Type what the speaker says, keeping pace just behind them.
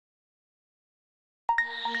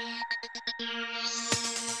Hi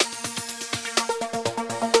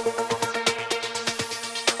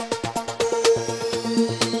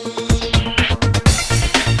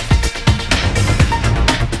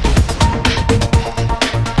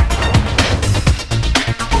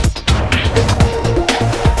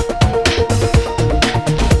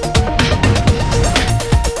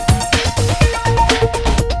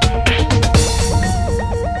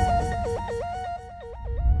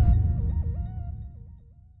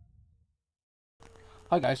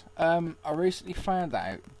guys, I recently found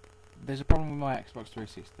out there's a problem with my Xbox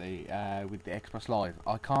 360 with the Xbox Live.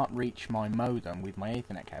 I can't reach my modem with my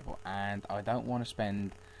Ethernet cable, and I don't want to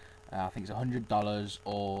spend I think it's $100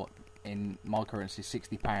 or in my currency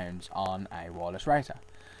 £60 on a wireless router.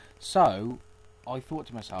 So I thought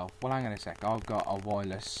to myself, well, hang on a sec, I've got a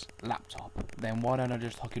wireless laptop, then why don't I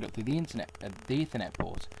just hook it up to the internet, the Ethernet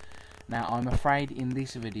port? Now I'm afraid in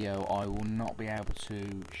this video I will not be able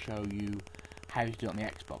to show you how to do it on the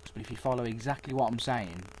Xbox, but if you follow exactly what I'm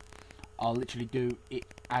saying, I'll literally do it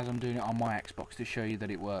as I'm doing it on my Xbox to show you that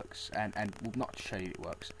it works, and well, not to show you it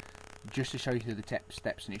works, just to show you the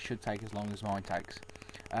steps, and it should take as long as mine takes.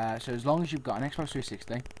 So as long as you've got an Xbox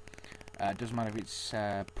 360, doesn't matter if it's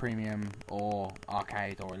premium or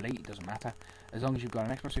arcade or elite, it doesn't matter, as long as you've got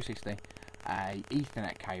an Xbox 360, a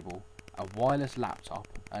Ethernet cable, a wireless laptop,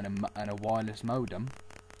 and a wireless modem,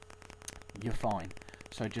 you're fine.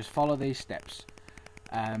 So just follow these steps.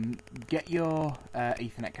 Get your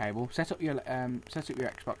Ethernet cable. Set up your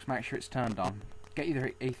Xbox. Make sure it's turned on. Get your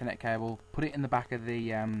Ethernet cable. Put it in the back of the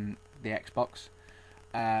Xbox,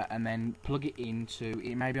 and then plug it into.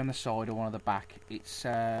 It may be on the side or one of the back. It's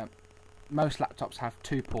most laptops have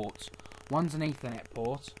two ports. One's an Ethernet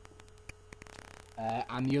port,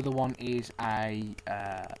 and the other one is a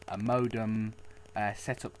modem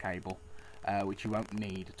setup cable. Which you won't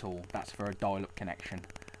need at all. That's for a dial-up connection.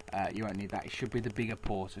 You won't need that. It should be the bigger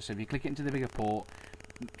port. So if you click it into the bigger port,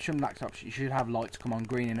 some laptops you should have lights come on,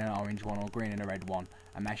 green in an orange one or green in a red one,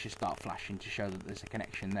 and they should start flashing to show that there's a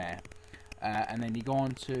connection there. And then you go on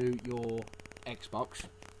to your Xbox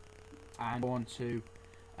and go on to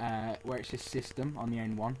where it says System on the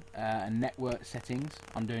end one, and Network Settings.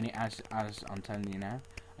 I'm doing it as I'm telling you now.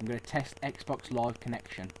 I'm going to test Xbox Live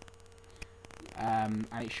connection. And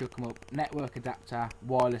it should come up network adapter,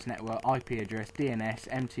 wireless network, IP address, DNS,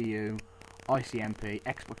 MTU, ICMP,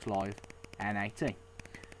 Xbox Live, NAT.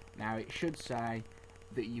 Now it should say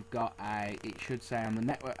that you've got it should say on the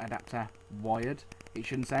network adapter wired. It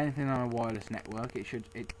shouldn't say anything on a wireless network.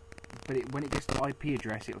 When it gets to the IP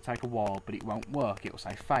address, it'll take a while, but it won't work. It'll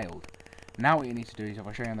say failed. Now what you need to do is, if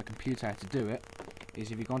I show you on the computer how to do it,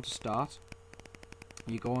 is if you go on to start,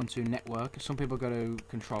 you go on to network. Some people go to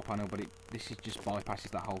control panel, but this is just bypasses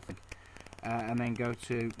that whole thing. And then go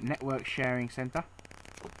to network sharing center.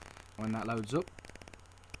 When that loads up,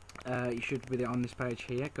 you should be on this page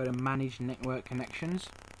here. Go to manage network connections,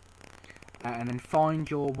 and then find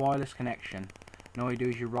your wireless connection. And all you do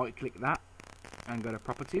is you right click that and go to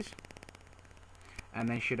properties, and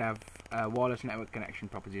they should have wireless network connection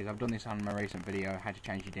properties. I've done this on my recent video, how to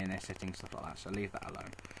change your DNS settings, stuff like that, so leave that alone.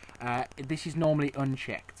 This is normally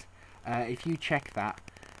unchecked. If you check that,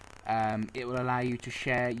 it will allow you to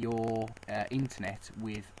share your internet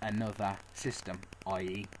with another system,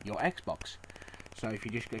 i.e. your Xbox. So if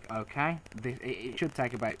you just click OK, it should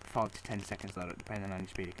take about 5 to 10 seconds load up, depending on your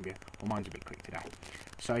speed of computer. Well, mine's a bit quick today.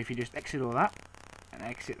 So if you just exit all that, and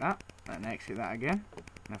exit that, and exit that again,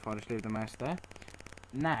 and if I just leave the mouse there.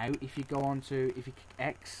 Now, if you click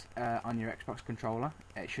X on your Xbox controller,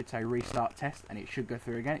 it should say restart test, and it should go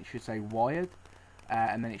through again. It should say wired,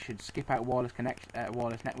 and then it should skip out wireless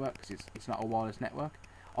network, because it's not a wireless network.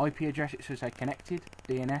 IP address, it should say connected,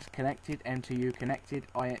 DNS connected, MTU connected,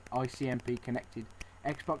 ICMP connected,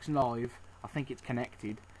 Xbox Live, I think it's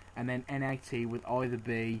connected, and then NAT would either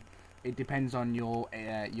be, it depends on your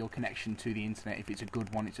connection to the internet. If it's a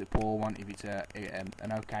good one, it's a poor one. If it's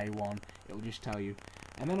an okay one, it will just tell you.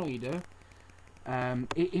 And then all you do,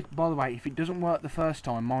 by the way, if it doesn't work the first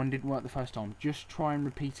time, mine didn't work the first time, just try and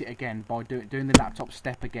repeat it again by doing the laptop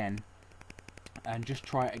step again, and just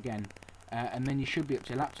try it again, and then you should be up to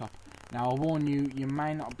your laptop. Now I'll warn you, you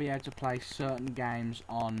may not be able to play certain games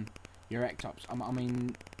on your Xbox. I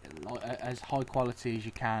mean, as high quality as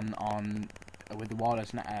you can with the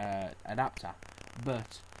wireless adapter,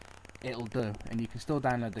 but it'll do, and you can still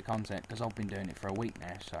download the content, because I've been doing it for a week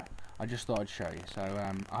now, so I just thought I'd show you. So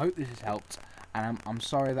I hope this has helped, and I'm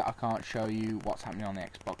sorry that I can't show you what's happening on the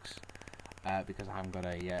Xbox, because I haven't got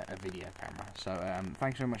a video camera. So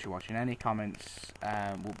thanks very much for watching. Any comments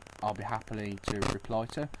I'll be happy to reply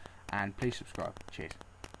to, and please subscribe. Cheers.